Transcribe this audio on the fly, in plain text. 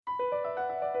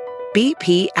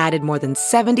BP added more than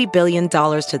 $70 billion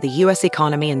to the U.S.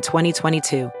 economy in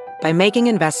 2022 by making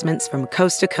investments from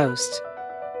coast to coast.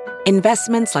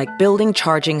 Investments like building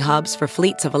charging hubs for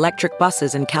fleets of electric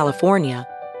buses in California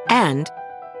and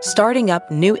starting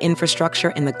up new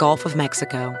infrastructure in the Gulf of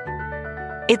Mexico.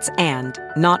 It's and,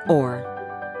 not or.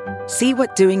 See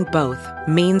what doing both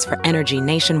means for energy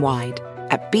nationwide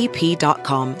at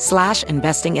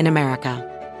bp.com/investing in America.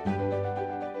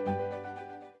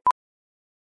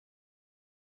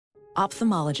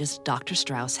 Ophthalmologist Dr.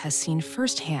 Strauss has seen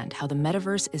firsthand how the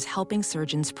metaverse is helping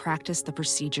surgeons practice the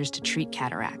procedures to treat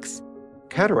cataracts.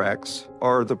 Cataracts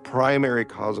are the primary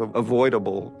cause of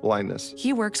avoidable blindness.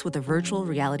 He works with a virtual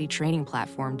reality training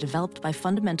platform developed by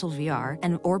Fundamental VR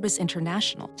and Orbis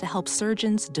International to help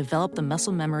surgeons develop the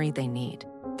muscle memory they need.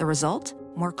 The result?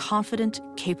 More confident,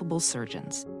 capable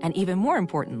surgeons. And even more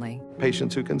importantly,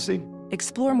 Patients who can see.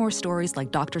 explore more stories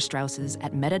like Dr. Strauss's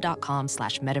at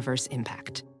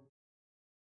meta.com/metaverseimpact.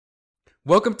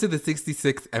 Welcome to the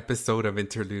 66th episode of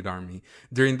Interlude Army.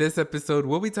 During this episode,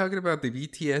 we'll be talking about the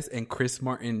BTS and Chris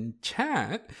Martin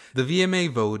chat, the VMA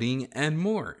voting, and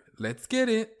more. Let's get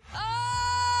it.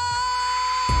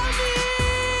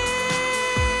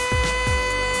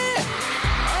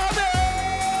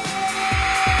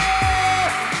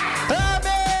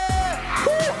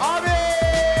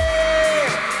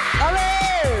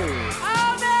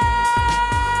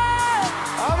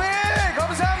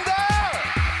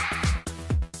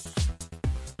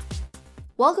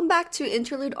 Welcome back to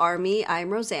Interlude Army.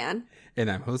 I'm Roseanne. And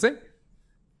I'm Jose.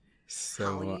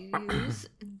 How are you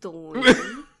doing? I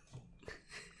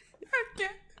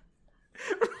can't.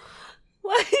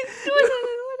 What did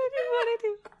I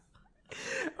do?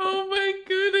 Oh my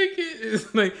god, I can't.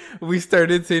 It's like we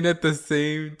started saying at the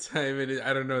same time, and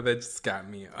I don't know, that just got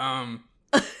me. How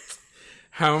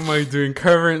am I doing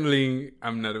currently?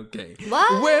 I'm not okay.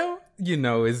 What? Well, you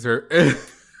know, is there...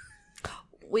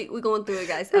 We're going through it,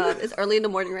 guys. It's early in the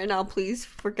morning right now. Please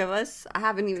forgive us. I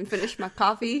haven't even finished my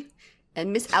coffee,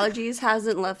 and Miss Allergies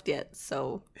hasn't left yet,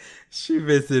 so... She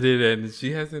visited, and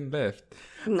she hasn't left.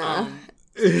 Nah.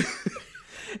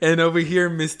 And over here,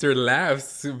 Mr.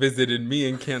 Laughs visited me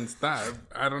and can't stop.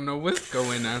 I don't know what's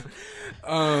going on.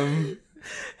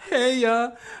 Hey,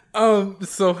 y'all.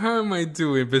 So how am I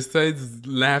doing besides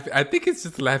laughing? I think it's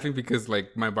just laughing because,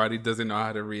 like, my body doesn't know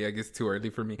how to react. It's too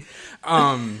early for me.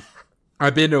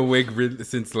 I've been awake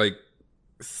since like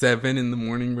 7 in the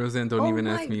morning, Roseanne. Don't even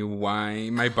ask me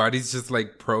why. My body's just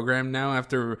like programmed now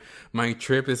after my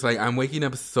trip. It's like I'm waking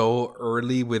up so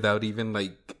early without even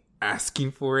like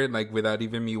asking for it, like without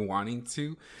even me wanting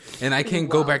to. And I can't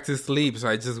go back to sleep. So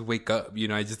I just wake up,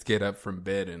 I just get up from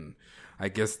bed and I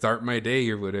guess start my day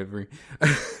or whatever.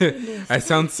 I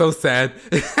sound so sad.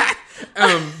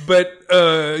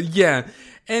 Yeah.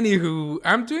 Anywho,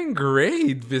 I'm doing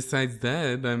great. Besides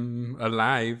that, I'm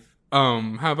alive.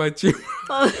 How about you?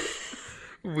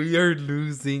 We are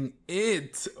losing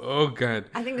it. Oh God.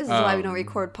 I think this is why we don't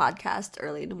record podcasts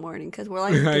early in the morning, because we're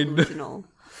like delusional.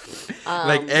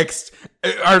 Like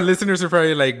our listeners are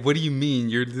probably like, "What do you mean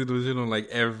you're delusional?" Like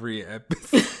every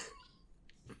episode.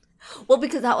 Well,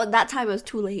 because that time was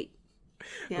too late.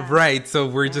 Yeah. Right, so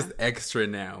we're just extra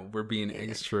now. We're being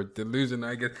extra delusional,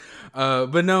 I guess.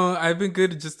 But no, I've been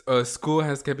good. Just school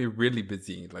has kept me really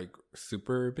busy, like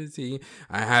super busy.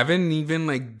 I haven't even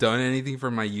like done anything for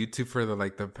my YouTube for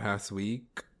the past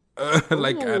week,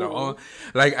 like at all.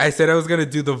 Like I said, I was gonna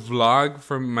do the vlog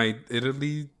from my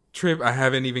Italy trip. I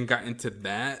haven't even gotten to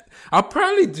that. I'll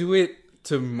probably do it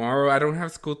tomorrow. I don't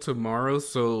have school tomorrow,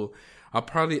 so. I'll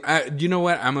probably, you know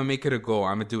what? I'm going to make it a goal.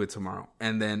 I'm going to do it tomorrow.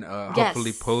 And then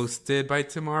hopefully post it by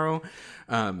tomorrow.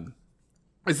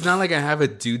 It's not like I have a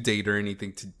due date or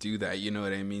anything to do that. You know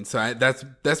what I mean? So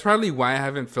that's probably why I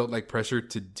haven't felt like pressure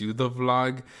to do the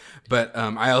vlog. But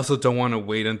I also don't want to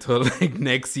wait until like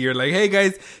next year. Like, hey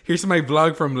guys, here's my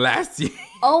vlog from last year.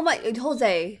 Oh my,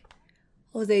 Jose,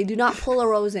 do not pull a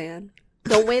Roseanne.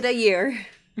 Don't wait a year.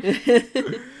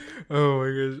 Oh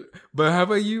my gosh. But how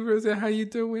about you, Rosa? How you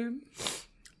doing?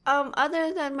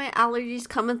 Other than my allergies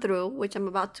coming through, which I'm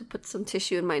about to put some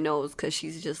tissue in my nose because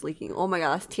she's just leaking. Oh my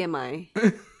god, that's TMI.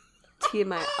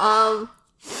 TMI.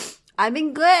 I've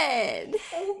been good.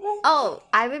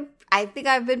 I think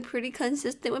I've been pretty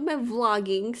consistent with my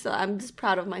vlogging, so I'm just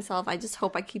proud of myself. I just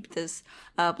hope I keep this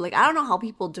up. Like, I don't know how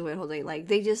people do it, Jose. Like,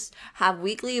 they just have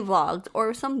weekly vlogs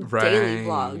or some daily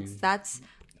vlogs. That's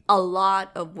a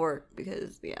lot of work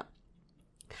because, yeah.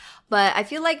 But I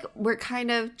feel like we're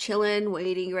kind of chilling,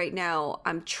 waiting right now.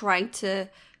 I'm trying to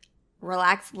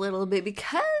relax a little bit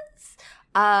because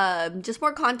just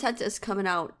more content is coming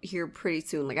out here pretty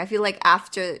soon. Like, I feel like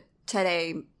after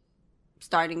today,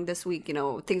 starting this week,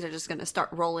 things are just going to start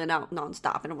rolling out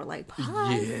nonstop. And we're like,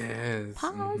 pause. Yes.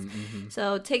 Pause.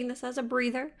 So taking this as a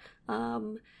breather.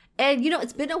 And,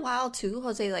 it's been a while too,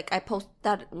 Jose. Like, I post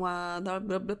that,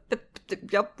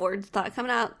 yep, words not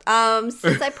coming out.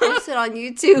 Since I posted on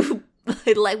YouTube,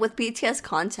 like with BTS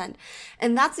content.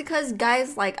 And that's because,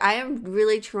 guys, like, I am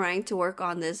really trying to work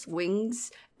on this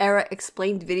Wings era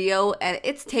explained video, and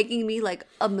it's taking me like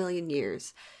a million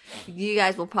years. You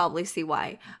guys will probably see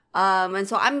why. And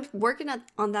so I'm working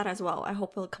on that as well. I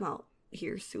hope it'll come out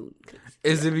here soon.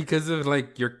 Is it because of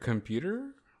like your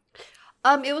computer?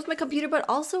 It was my computer, but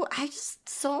also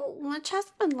so much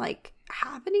has been like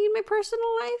happening in my personal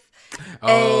life.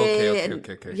 Oh,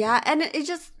 okay. Yeah, and it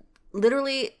just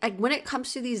literally, like, when it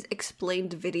comes to these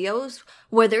explained videos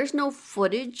where there's no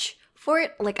footage for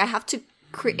it, like, I have to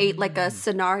create like a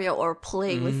scenario or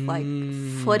play with like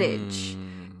footage.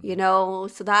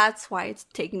 So that's why it's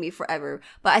taking me forever.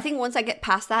 But I think once I get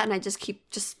past that and I just keep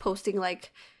just posting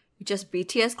like just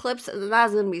BTS clips,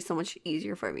 that's gonna be so much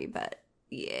easier for me. But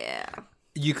yeah,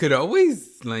 you could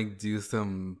always like do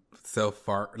some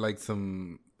self-art, like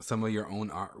some of your own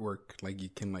artwork. Like you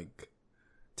can like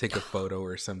take a photo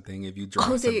or something if you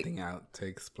draw something out to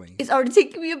explain. It's already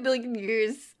taking me a billion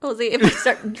years, Jose. If I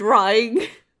start drawing.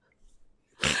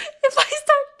 If I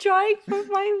start drawing for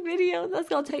my video, that's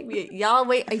gonna take me. Y'all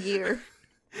wait a year.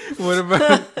 What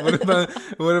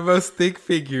about stick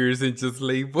figures and just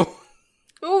label?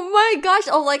 Oh my gosh!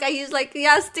 Oh, like I use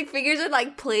stick figures and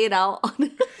like play it out on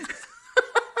it.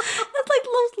 That's like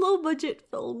those low budget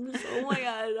films. Oh my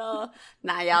god!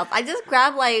 Nah, y'all. I just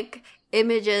grab like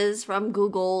images from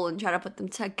Google and try to put them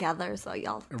together. So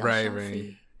y'all. Right.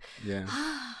 See. Yeah.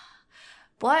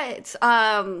 But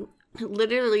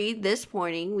literally this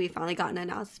morning we finally got an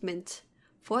announcement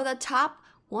for the top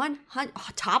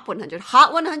 100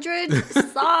 Hot 100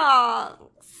 songs.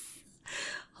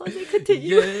 Jose,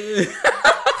 continue. Yeah.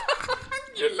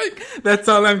 You're like, that's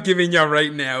all I'm giving y'all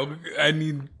right now. I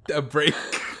need a break.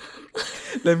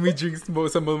 Let me drink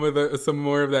some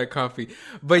more of that coffee.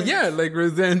 But yeah, like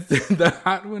Roseanne said, the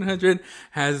Hot 100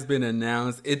 has been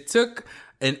announced. It took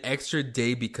an extra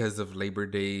day because of Labor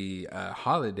Day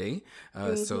holiday.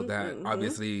 So that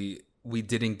obviously we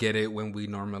didn't get it when we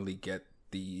normally get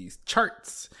the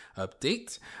charts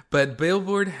update. But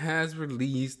Billboard has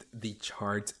released the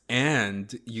charts,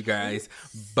 and you guys,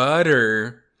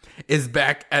 Butter is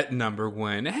back at number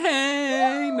 1.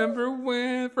 Hey, number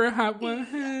 1 for Hot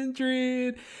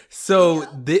 100. So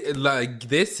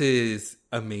this is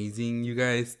amazing, you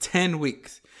guys. 10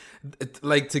 weeks.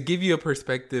 Like, to give you a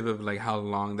perspective of like how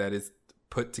long that is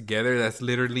put together, that's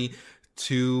literally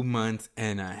 2 months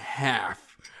and a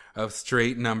half of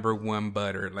straight number 1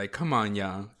 Butter. Like, come on,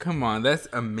 y'all. Come on. That's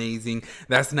amazing.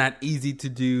 That's not easy to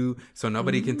do. So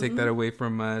nobody can take that away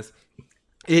from us.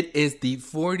 It is the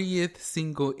 40th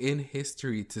single in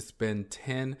history to spend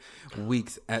 10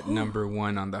 weeks at number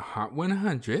 1 on the Hot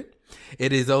 100.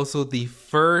 It is also the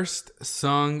first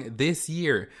song this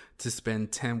year to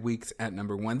spend 10 weeks at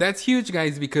number 1. That's huge,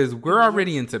 guys, because we're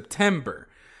already in September.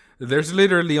 There's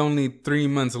literally only 3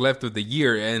 months left of the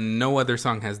year, and no other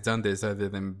song has done this other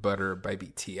than Butter by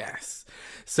BTS.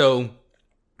 So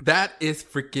that is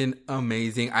freaking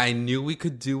amazing. I knew we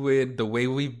could do it. The way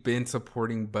we've been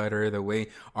supporting Butter, the way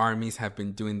armies have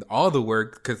been doing all the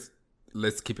work, because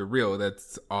let's keep it real,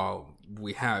 that's all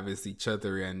we have is each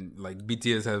other, and like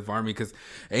BTS has army because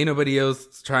ain't nobody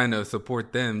else trying to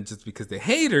support them just because they're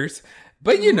haters.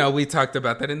 But we talked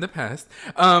about that in the past.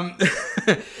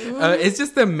 It's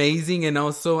just amazing. And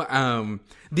also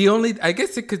the only, I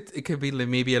guess it could be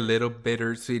maybe a little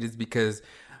bittersweet is because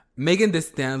Megan Thee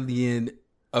Stallion,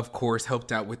 of course,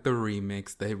 helped out with the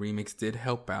remix. The remix did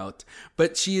help out,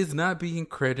 but she is not being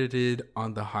credited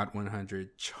on the Hot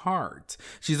 100 chart.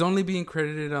 She's only being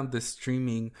credited on the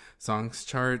streaming songs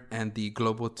chart and the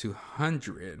Global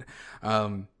 200.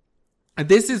 And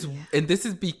this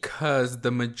is because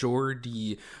the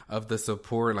majority of the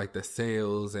support, like the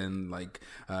sales and like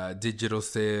digital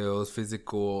sales,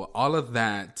 physical, all of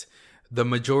that, the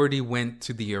majority went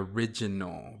to the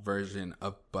original version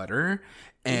of Butter.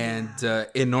 And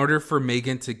in order for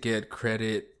Megan to get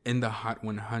credit in the Hot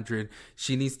 100,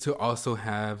 she needs to also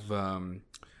have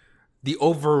the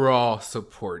overall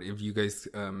support. If you guys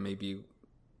maybe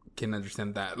can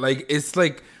understand that. Like,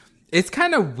 it's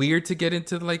kind of weird to get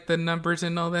into like the numbers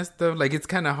and all that stuff. Like, it's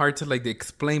kind of hard to like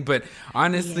explain. But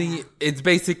honestly, it's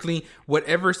basically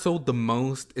whatever sold the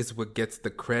most is what gets the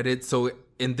credit. So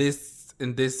in this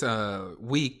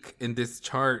week, in this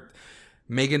chart,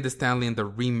 Megan Thee Stallion, the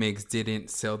remix, didn't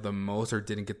sell the most or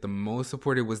didn't get the most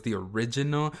support. It was the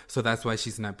original. So that's why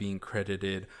she's not being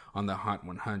credited on the Hot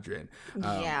 100.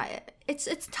 Yeah,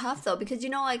 it's tough though, because,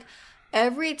 like,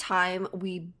 every time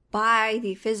we buy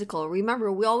the physical,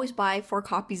 remember, we always buy 4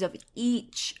 copies of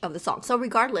each of the songs. So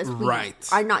regardless, we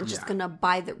are not just going to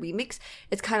buy the remix.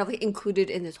 It's kind of like included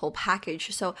in this whole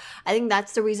package. So I think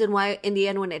that's the reason why in the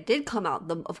end, when it did come out,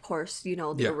 of course, the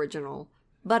original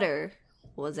Butter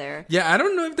was there. Yeah, I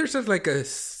don't know if there's just like a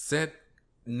set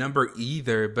number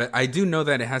either, but I do know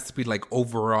that it has to be like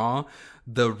overall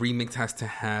the remix has to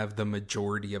have the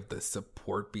majority of the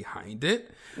support behind it.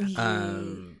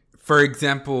 For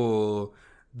example,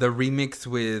 the remix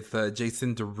with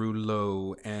Jason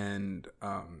Derulo and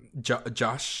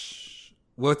Josh.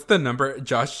 What's the number?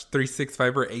 Josh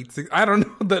 365 or 86? I don't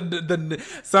know. The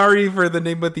sorry for the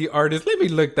name of the artist. Let me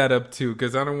look that up too,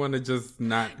 because I don't want to just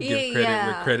not give credit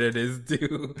where credit is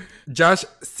due. Josh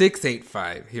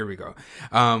 685. Here we go.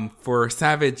 For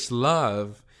Savage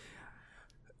Love,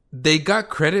 they got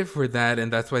credit for that,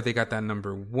 and that's why they got that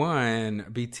number 1.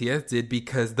 BTS did,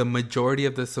 because the majority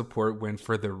of the support went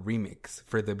for the remix,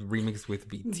 with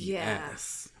BTS. Yeah.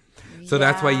 So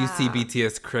that's why you see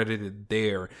BTS credited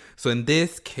there. So in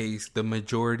this case, the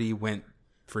majority went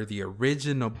for the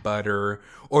original Butter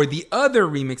or the other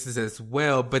remixes as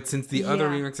well. But since the other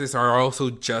remixes are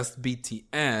also just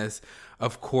BTS,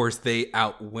 of course, they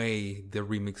outweigh the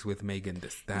remix with Megan Thee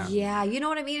Stallion. Yeah, you know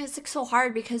what I mean? It's like so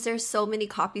hard because there's so many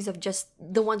copies of just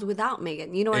the ones without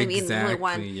Megan. You know what I mean? Only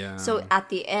one. Yeah. So at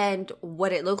the end,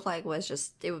 what it looked like was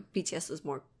just BTS was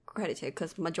more credited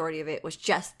because majority of it was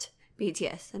just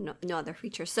BTS and no other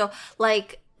features. So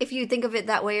like, if you think of it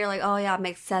that way, you're like, oh yeah, it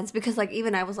makes sense. Because like,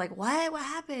 even I was like, what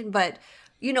happened? But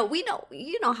we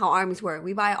know how armies work.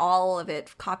 We buy all of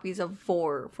it, copies of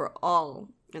 4 for all.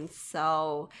 And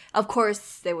so, of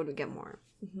course, they would get more.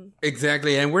 Mm-hmm.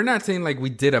 Exactly. And we're not saying like we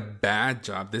did a bad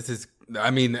job. This is,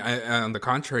 on the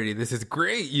contrary, this is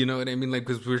great. You know what I mean? Like,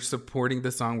 because we're supporting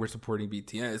the song, we're supporting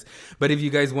BTS. But if you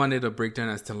guys wanted a breakdown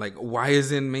as to like, why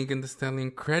isn't Megan Thee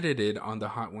Stallion credited on the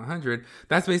Hot 100?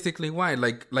 That's basically why.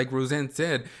 Like Roseanne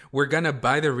said, we're going to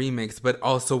buy the remix, but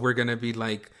also we're going to be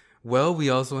like, well, we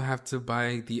also have to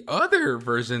buy the other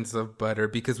versions of Butter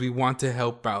because we want to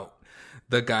help out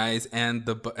the guys and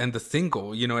the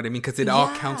single, you know what I mean? Because it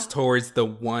all counts towards the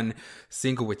one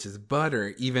single, which is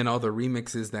Butter. Even all the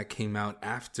remixes that came out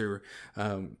after,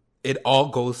 it all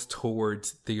goes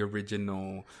towards the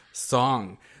original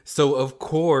song. So of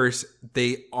course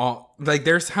they all, like,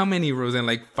 there's how many, Roseanne?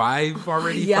 Like 5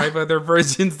 already? 5 other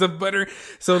versions of Butter.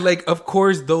 So like, of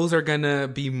course those are gonna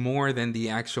be more than the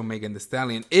actual Megan Thee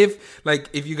Stallion. If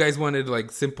you guys wanted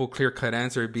like simple clear cut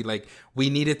answer, it'd be like, we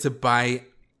needed to buy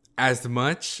as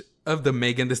much of the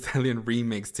Megan Thee Stallion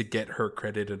remix to get her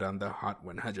credited on the Hot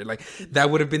 100. Like,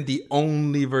 that would have been the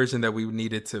only version that we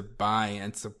needed to buy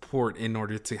and support in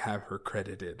order to have her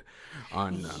credited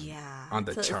on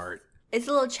the chart. It's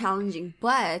a little challenging,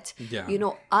 but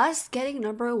us getting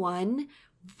number 1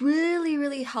 really,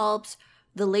 really helps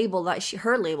the label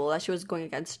her label that she was going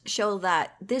against show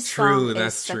that this song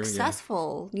is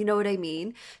successful. You know what I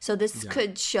mean? So this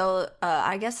could show,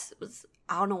 I guess,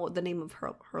 I don't know what the name of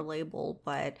her label,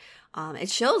 but it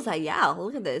shows that,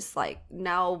 look at this. Like,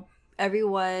 now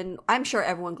I'm sure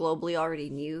everyone globally already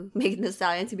knew Megan Thee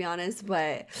Stallion, to be honest,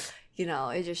 but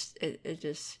it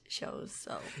just shows.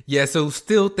 So yeah, so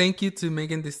still thank you to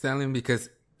Megan Thee Stallion, because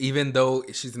even though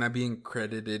she's not being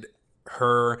credited,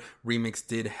 her remix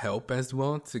did help as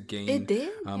well to gain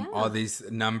all these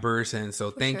numbers. And so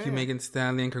thank you, Megan Thee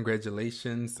Stallion.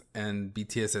 Congratulations. And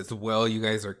BTS as well. You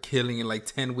guys are killing it. Like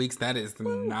 10 weeks. That is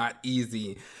not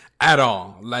easy at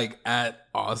all. Like at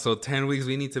all. So 10 weeks,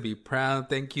 we need to be proud.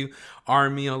 Thank you,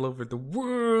 ARMY all over the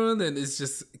world. And it's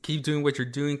just keep doing what you're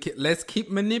doing. Let's keep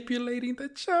manipulating the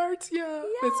charts. Yeah.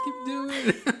 Let's keep doing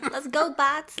it. Let's go,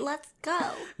 bots. Let's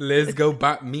go. Let's go,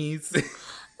 bot me's.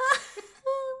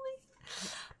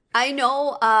 I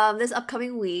know this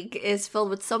upcoming week is filled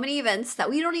with so many events that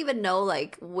we don't even know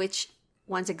like which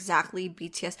ones exactly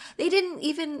BTS. They didn't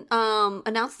even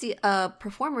announce the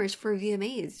performers for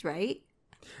VMAs, right?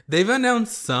 They've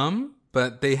announced some,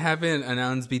 but they haven't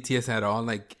announced BTS at all,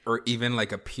 like, or even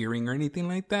like appearing or anything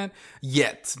like that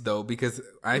yet, though, because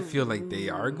I feel like they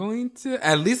are going to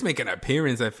at least make an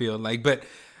appearance. I feel like, but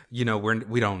we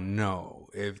don't know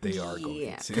if they are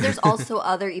going to. There's also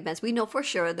other events. We know for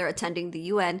sure they're attending the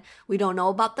UN. We don't know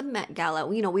about the Met Gala.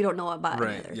 We don't know about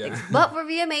any other things. But for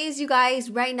VMAs, you guys,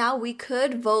 right now we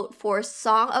could vote for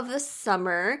Song of the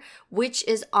Summer, which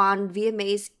is on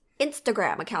VMA's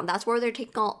Instagram account. That's where they're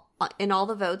taking in all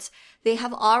the votes. They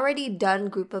have already done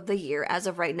Group of the Year as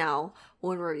of right now.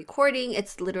 When we're recording,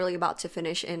 it's literally about to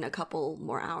finish in a couple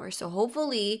more hours. So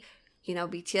hopefully,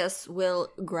 BTS will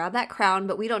grab that crown,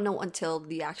 but we don't know until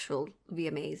the actual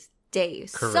VMAs day.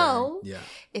 Correct. So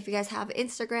if you guys have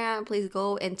Instagram, please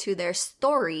go into their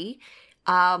story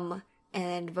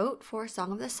and vote for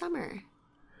Song of the Summer.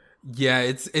 Yeah,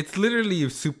 it's literally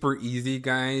super easy,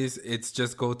 guys. It's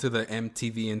just go to the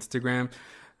MTV Instagram,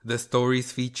 the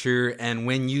stories feature, and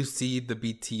when you see the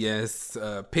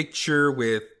BTS picture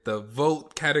with the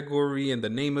vote category and the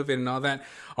name of it and all that,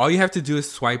 all you have to do is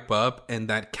swipe up, and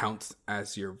that counts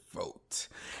as your vote.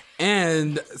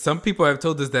 And some people have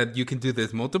told us that you can do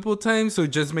this multiple times, so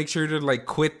just make sure to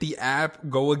quit the app,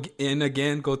 go in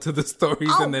again, go to the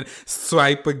stories, and then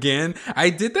swipe again.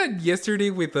 I did that yesterday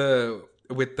with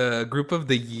the Group of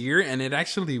the Year, and it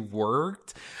actually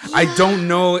worked. Yeah. I don't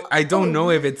know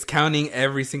if it's counting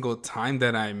every single time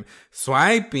that I'm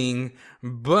swiping,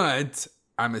 but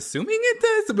I'm assuming it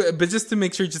does. But just to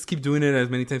make sure, just keep doing it as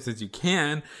many times as you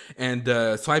can. And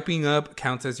swiping up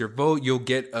counts as your vote. You'll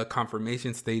get a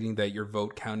confirmation stating that your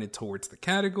vote counted towards the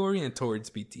category and towards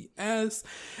BTS.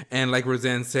 And like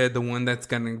Roseanne said, the one that's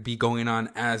going to be going on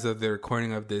as of the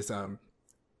recording of this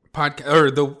podcast, or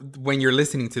when you're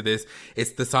listening to this,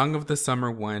 it's the Song of the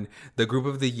Summer one. The Group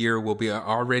of the Year will be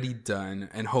already done,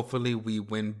 and hopefully we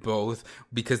win both,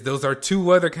 because those are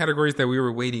two other categories that we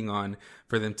were waiting on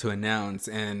for them to announce,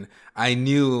 and I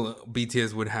knew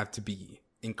BTS would have to be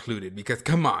included, because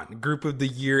come on, Group of the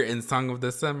Year and Song of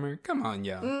the Summer, come on,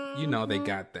 y'all. You know they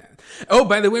got that. Oh,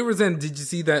 by the way, Roseanne, did you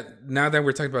see that now that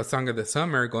we're talking about Song of the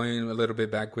Summer, going a little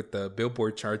bit back with the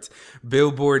Billboard charts,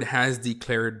 Billboard has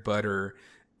declared Butter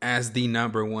as the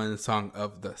 #1 song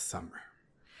of the summer.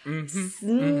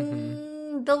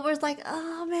 Billboard's like,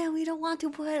 oh man, we don't want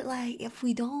to put if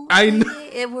we don't,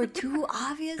 if we're too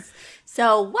obvious.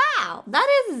 So wow, that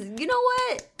is, you know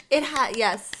what?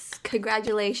 Yes,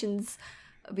 congratulations,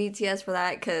 BTS, for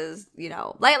that, because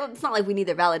it's not like we need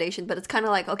their validation, but it's kind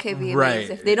of like, okay, VMAs, right,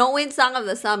 if they don't win Song of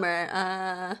the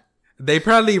Summer, they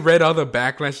probably read all the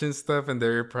backlash and stuff, and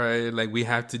they're probably like, we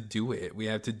have to do it. We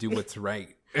have to do what's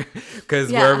right.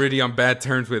 Because we're already on bad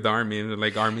terms with ARMY,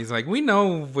 and ARMY's like, we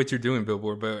know what you're doing,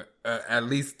 Billboard, but at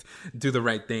least do the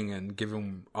right thing and give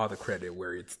them all the credit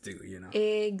where it's due,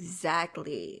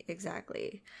 Exactly.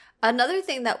 Another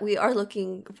thing that we are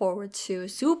looking forward to,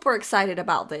 super excited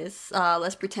about this.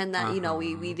 Let's pretend that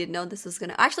we didn't know this was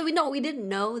gonna. Actually, we didn't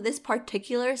know this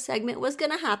particular segment was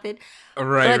gonna happen.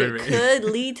 But it could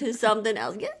lead to something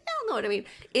else. Yeah, I don't know what I mean.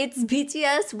 It's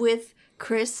BTS with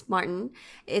Chris Martin.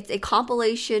 It's a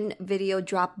compilation video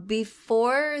drop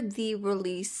before the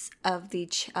release of the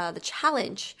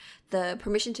challenge, the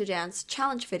Permission to Dance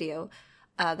challenge video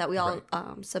that we all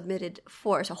submitted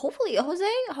for. So hopefully, Jose,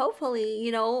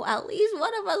 at least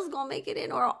one of us is gonna make it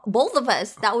in, or both of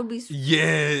us. That would be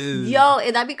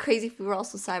and that'd be crazy if we were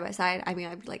also side by side. I mean,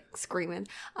 I'd be screaming.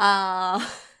 I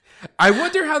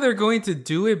wonder how they're going to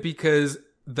do it, because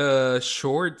the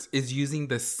short is using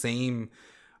the same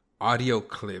audio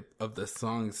clip of the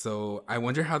song, so I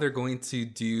wonder how they're going to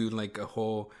do a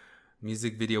whole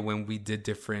music video when we didn't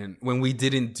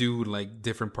do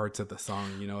different parts of the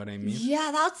song, you know what I mean?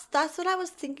 Yeah, that's what I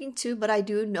was thinking too, but I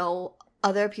do know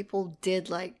other people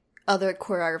did other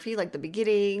choreography, the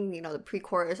beginning, the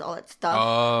pre-chorus, all that stuff.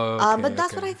 Oh, okay, but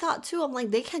that's what I thought too. I'm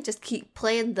they can't just keep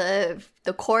playing the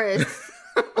chorus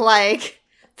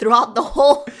throughout the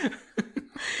whole.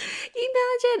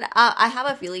 Imagine. I have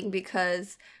a feeling,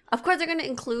 because of course they're going to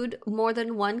include more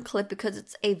than one clip, because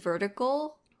it's a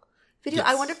vertical video. Yes.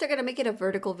 I wonder if they're going to make it a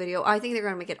vertical video. I think they're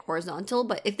going to make it horizontal,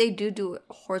 but if they do it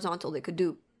horizontal, they could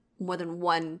do more than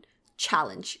one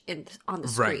challenge on the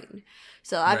screen. Right.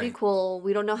 So that'd be cool.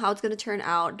 We don't know how it's going to turn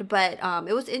out, but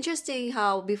it was interesting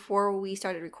how before we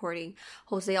started recording,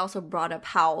 Jose also brought up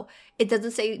how it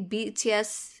doesn't say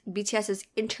BTS's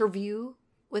interview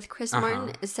with Chris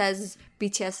Martin. It says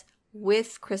BTS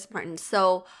with Chris Martin.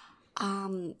 So I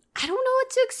don't know what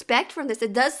to expect from this.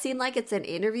 It does seem like it's an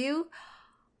interview,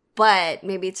 but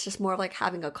maybe it's just more of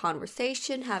having a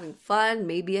conversation, having fun,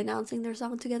 maybe announcing their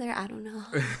song together. I don't know.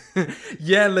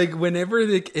 Yeah, whenever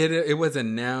it was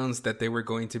announced that they were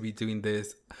going to be doing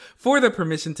this for the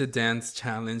Permission to Dance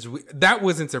challenge, that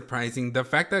wasn't surprising. The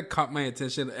fact that caught my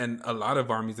attention and a lot of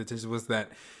ARMY's attention was that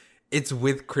it's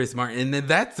with Chris Martin, and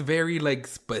that's very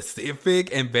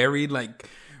specific and very not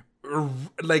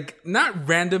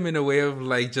random in a way of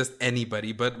just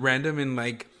anybody, but random in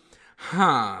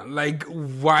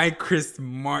why Chris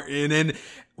Martin? And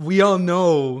we all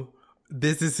know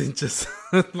this isn't just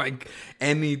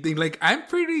anything. I'm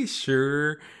pretty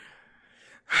sure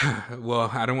well,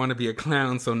 I don't want to be a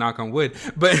clown, so knock on wood,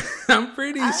 but I'm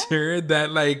pretty sure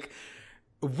that like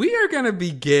we are going to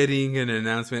be getting an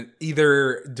announcement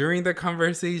either during the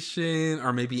conversation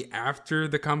or maybe after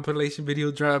the compilation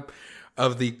video drop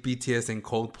of the BTS and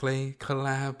Coldplay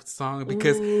collab song,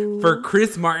 because for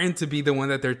Chris Martin to be the one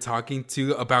that they're talking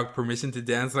to about Permission to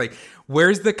Dance, like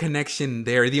where's the connection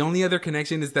there? The only other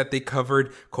connection is that they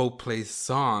covered Coldplay's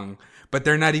song, but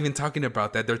they're not even talking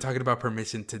about that. They're talking about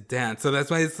Permission to Dance. So that's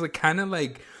why it's like, kind of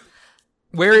like,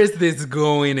 where is this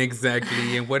going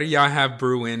exactly? And what do y'all have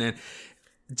brewing? And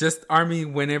just Army,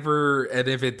 whenever and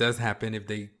if it does happen, if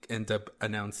they end up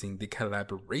announcing the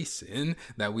collaboration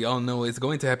that we all know is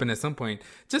going to happen at some point,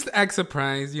 just act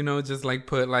surprised, you know, just like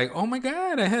put like, oh my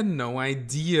God, I had no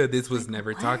idea this was like,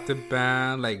 never talked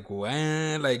about. Like what?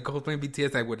 Like Coldplay and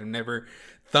BTS, I would have never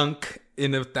thunk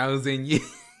in 1,000 years.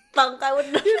 Thunk, I would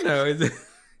never.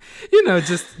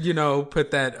 Just,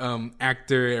 put that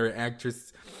actor or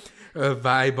actress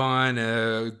vibe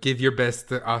on, give your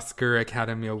best Oscar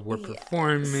Academy Award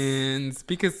performance,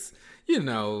 because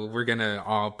we're gonna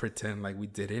all pretend like we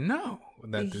didn't know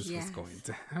that this was going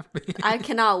to happen. I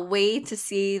cannot wait to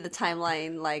see the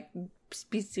timeline like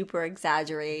be super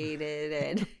exaggerated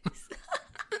and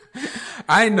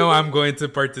I know I'm going to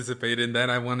participate in that.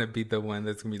 I want to be the one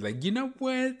that's gonna be like, you know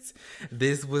what?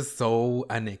 This was so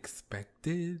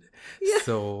unexpected,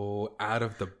 so out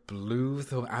of the blue,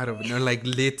 so out of like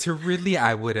literally,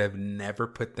 I would have never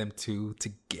put them two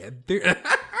together,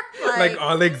 like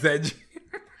all exaggerated.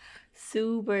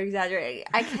 Super exaggerated.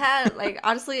 I can't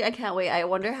honestly, I can't wait. I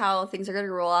wonder how things are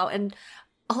gonna roll out. And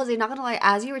Jose, not gonna lie,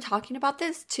 as you were talking about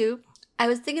this too, I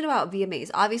was thinking about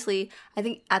VMAs. Obviously, I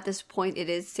think at this point it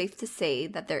is safe to say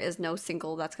that there is no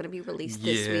single that's going to be released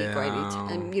this week or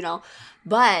anytime,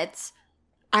 But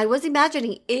I was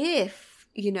imagining if,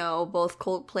 both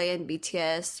Coldplay and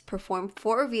BTS performed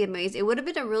for VMAs, it would have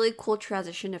been a really cool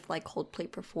transition if like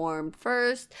Coldplay performed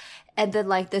first and then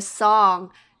like this song,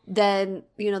 then,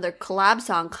 their collab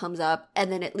song comes up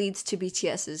and then it leads to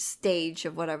BTS's stage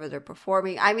of whatever they're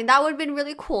performing. I mean, that would have been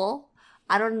really cool.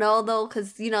 I don't know though,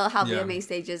 because how VMA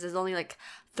stages is only like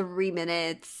 3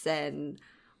 minutes, and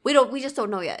we just don't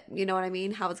know yet. You know what I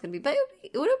mean? How it's gonna be, but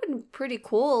it would have been pretty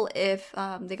cool if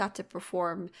they got to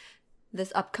perform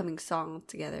this upcoming song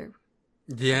together.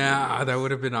 Yeah, that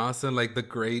would have been awesome. Like a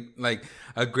great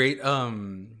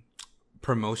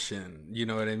promotion. You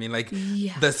know what I mean? Like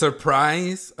the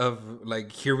surprise of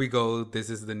like, here we go. This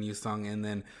is the new song, and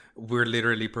then we're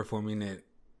literally performing it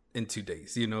in 2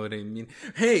 days. You know what I mean?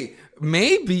 Hey,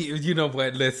 maybe, you know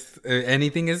what,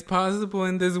 anything is possible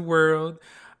in this world.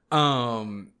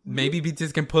 Maybe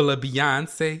BTS can pull a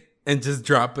Beyonce and just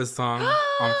drop a song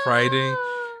on Friday,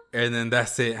 and then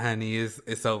that's it, honey.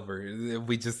 It's over.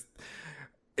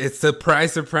 It's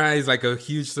surprise, like a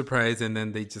huge surprise, and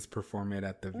then they just perform it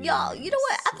at the VMAs. Yo, you know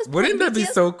what? At this point, wouldn't that be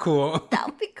so cool? That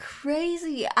would be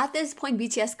crazy. At this point,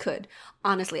 BTS could.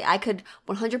 Honestly, I could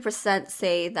 100%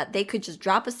 say that they could just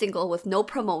drop a single with no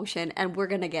promotion, and we're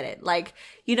gonna get it. Like,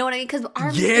 you know what I mean? Because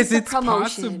Army is the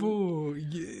promotion. Possible.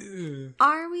 Yeah.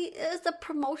 Army is the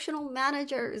promotional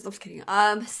manager. I'm just kidding.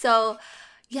 So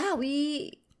yeah,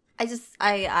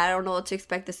 I don't know what to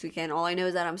expect this weekend. All I know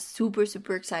is that I'm super,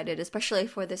 super excited, especially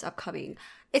for this upcoming.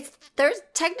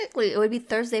 Technically, it would be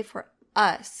Thursday for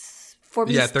us. For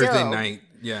me, still. Thursday night.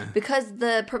 Yeah. Because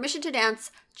the Permission to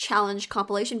Dance Challenge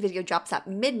compilation video drops at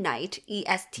midnight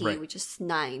EST, which is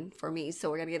 9 for me. So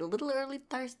we're going to get a little early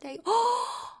Thursday.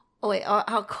 Oh, wait.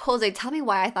 Jose, tell me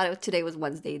why I thought today was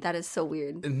Wednesday. That is so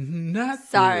weird. Not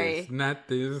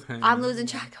this. Honey. I'm losing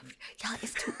track of it. Yeah,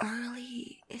 it's too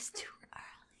early. It's too early.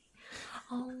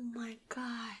 Oh my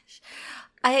gosh.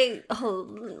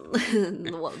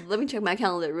 Well, let me check my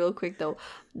calendar real quick though,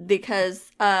 because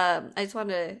I just want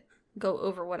to go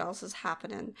over what else is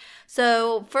happening.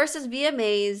 So first is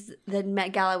VMAs, then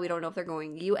Met Gala, we don't know if they're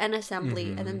going, UN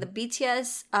Assembly, and then the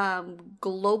BTS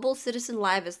Global Citizen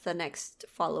Live is the next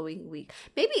following week.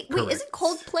 Maybe, wait, isn't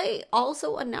Coldplay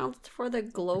also announced for the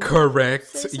Global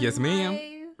Citizen Yes, ma'am.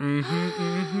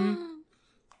 Live?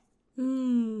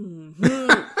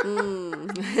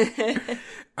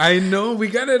 I know, we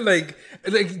gotta like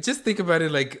just think about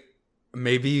it, like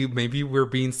maybe we're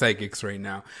being psychics right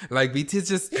now. Like BTS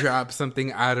just dropped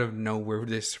something out of nowhere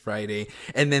this Friday,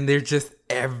 and then they're just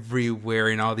everywhere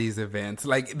in all these events.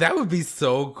 Like that would be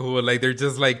so cool. Like they're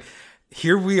just like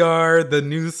here we are, the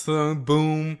new song,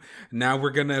 boom. Now we're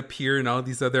going to appear in all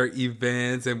these other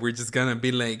events and we're just going to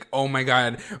be like, oh my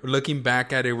God, looking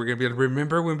back at it, we're going to be like,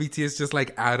 remember when BTS just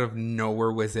like out of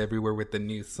nowhere was everywhere with the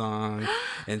new song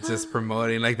and just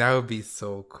promoting? Like, that would be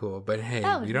so cool. But hey,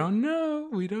 we don't know.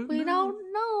 We don't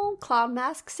know. Clown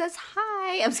Mask says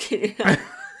hi. I'm just kidding.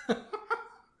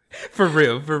 For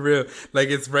real. Like,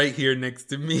 it's right here next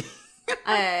to me.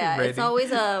 It's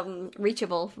always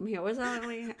reachable from here. What's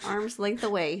that? Arm's length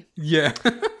away. Yeah.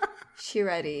 She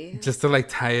ready. Just to like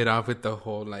tie it off with the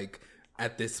whole, like,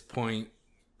 at this point,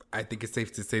 I think it's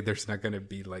safe to say there's not going to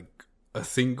be like a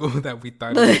single that we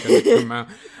thought was going to come out.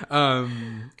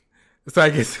 So I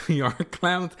guess we are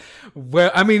clowns.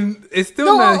 Well, I mean, it's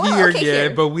still not here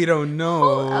yet, but we don't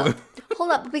know.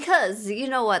 Hold up, because you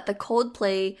know what? The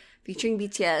Coldplay featuring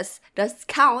BTS does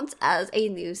count as a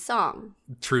new song.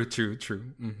 True.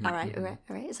 Mm-hmm, all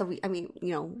right. So we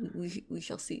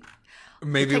shall see.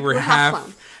 Maybe we're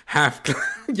half.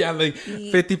 Yeah, like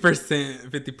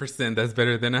 50%. That's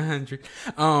better than 100.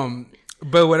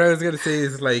 But what I was gonna say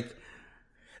is like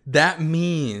that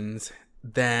means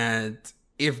that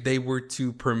if they were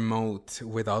to promote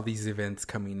with all these events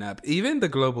coming up, even the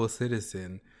Global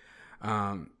Citizen,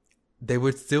 they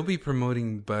would still be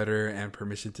promoting Butter and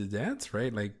Permission to Dance,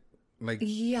 right? Like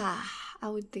yeah, I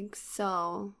would think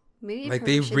so. Maybe like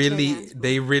they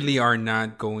really are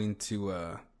not going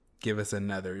to give us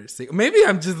another single. Maybe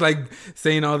I'm just like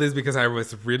saying all this because I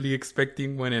was really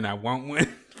expecting one and I want one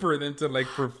for them to like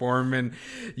perform and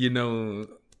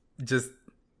just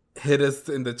hit us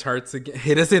in the charts again.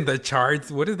 Hit us in the charts.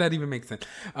 What does that even make sense?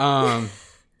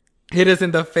 Hit us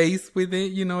in the face with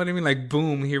it. You know what I mean? Like,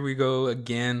 boom, here we go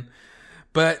again.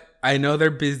 But I know they're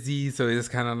busy, so it's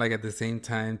kind of like at the same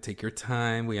time, take your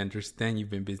time. We understand you've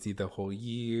been busy the whole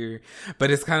year.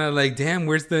 But it's kind of like, damn,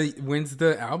 when's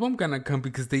the album gonna come?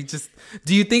 Because do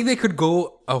you think they could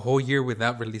go a whole year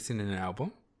without releasing an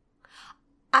album?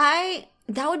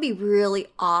 That would be really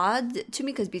odd to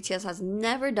me because BTS has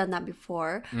never done that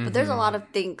before. Mm-hmm. But there's a lot of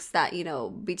things that,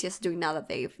 BTS is doing now that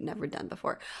they've never done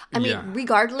before. I mean,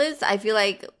 regardless, I feel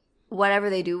like whatever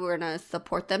they do, we're going to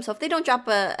support them. So if they don't drop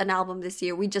an album this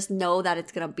year, we just know that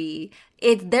it's going to be,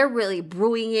 they're really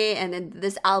brewing it. And then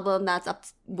this album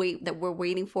that we're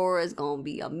waiting for is going to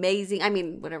be amazing. I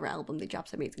mean, whatever album they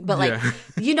drop's amazing. But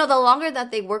the longer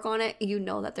that they work on it,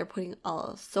 that they're putting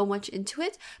so much into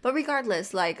it. But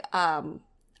regardless,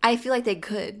 I feel like they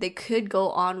could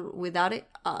go on without it,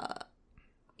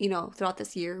 throughout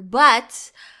this year.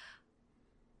 But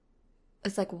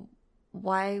it's like,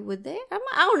 why would they? I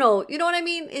don't know. You know what I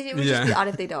mean? It would just be odd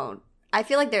if they don't. I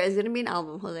feel like there is going to be an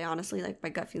album, Jose. Honestly, like my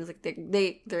gut feels like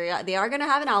they are going to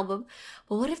have an album.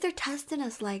 But what if they're testing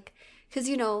us? Like, because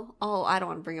I don't want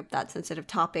to bring up that sensitive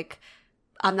topic.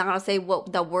 I'm not going to say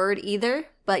what the word either.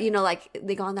 But like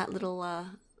they go on that little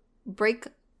break.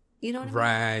 You know what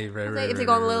I mean? Right. If they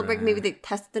go on a little break, maybe they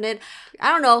tested it.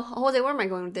 I don't know. Jose, where am I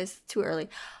going with this? Too early.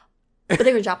 But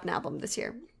they're going to drop an album this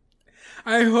year.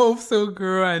 I hope so,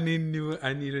 girl. I need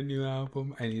a new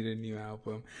album.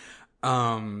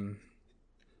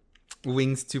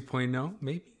 Wings 2.0,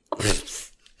 maybe.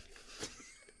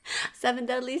 7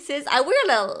 Deadly Sins. Are we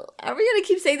gonna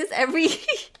keep saying this every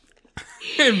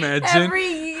Imagine. Every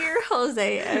year,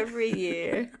 Jose. Every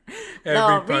year.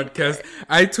 Podcast.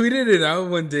 I tweeted it out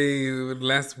one day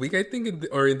last week, I think,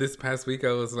 or in this past week.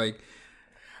 I was like,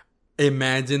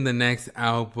 imagine the next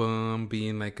album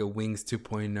being like a Wings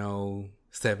 2.0,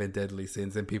 7 Deadly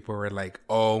Sins. And people were like,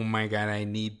 oh my God, I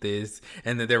need this.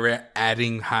 And then they were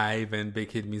adding Hive and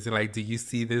Big Hit Music. Like, do you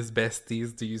see this,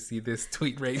 besties? Do you see this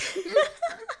tweet right here?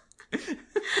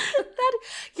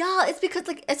 Yeah, it's because,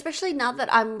 like, especially now that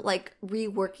I'm, like,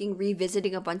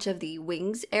 revisiting a bunch of the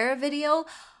Wings era video,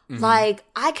 like,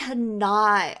 I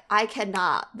cannot,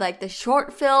 like, the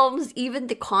short films, even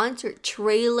the concert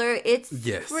trailer, it's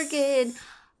friggin'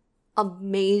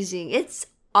 amazing. It's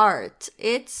art.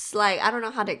 It's, like, I don't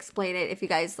know how to explain it if you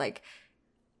guys, like,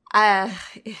 okay, I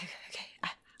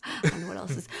don't know what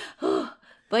else is.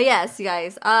 But yes, you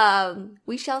guys,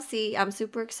 we shall see. I'm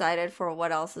super excited for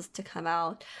what else is to come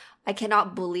out. I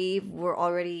cannot believe we're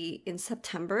already in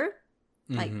September.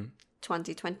 Like,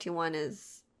 2021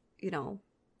 is,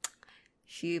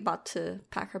 she about to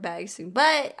pack her bags soon.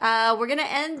 But we're going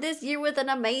to end this year with an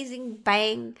amazing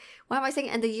bang. Why am I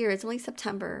saying end the year? It's only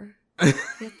September. We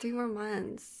have 3 more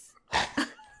months.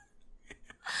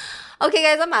 Okay,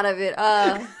 guys, I'm out of it.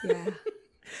 Yeah.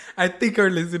 I think our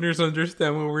listeners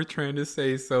understand what we're trying to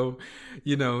say. So,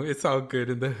 it's all good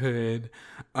in the hood.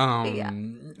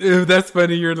 That's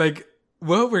funny. You're like,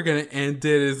 Well, we're gonna end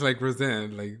it is like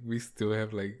Roseanne. Like we still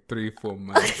have like 3-4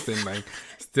 months and like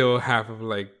still half of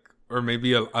like, or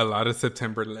maybe a lot of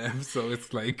September left. So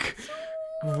it's like,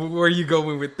 where are you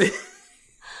going with this?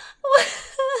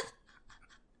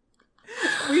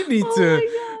 We need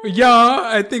y'all.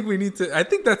 I think we need to. I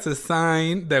think that's a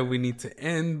sign that we need to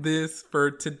end this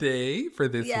for today, for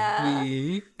this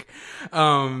week.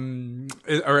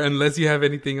 Or unless you have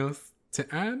anything else to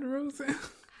add, Roseanne.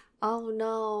 Oh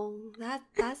no,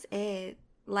 that's it.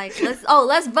 Like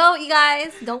let's vote, you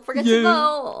guys. Don't forget to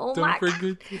vote. Oh my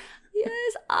god.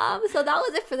 Yes. So that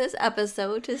was it for this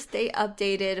episode. To stay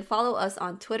updated, follow us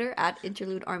on Twitter at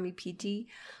InterludeArmyPD,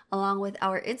 along with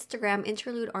our Instagram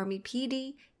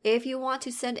InterludeArmyPD. If you want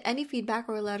to send any feedback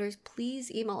or letters,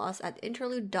 please email us at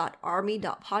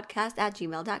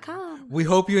interlude.army.podcast@gmail.com. We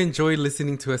hope you enjoyed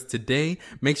listening to us today.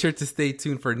 Make sure to stay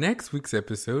tuned for next week's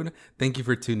episode. Thank you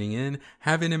for tuning in.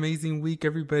 Have an amazing week,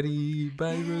 everybody.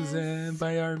 Bye, Roseanne.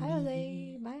 Bye,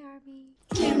 Army. Bye, Army.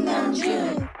 Kim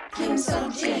Namjoon, Kim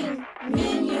Seokjin,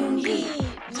 Min Yoongi,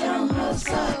 Jung Ho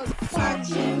Suk, Park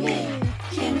Jin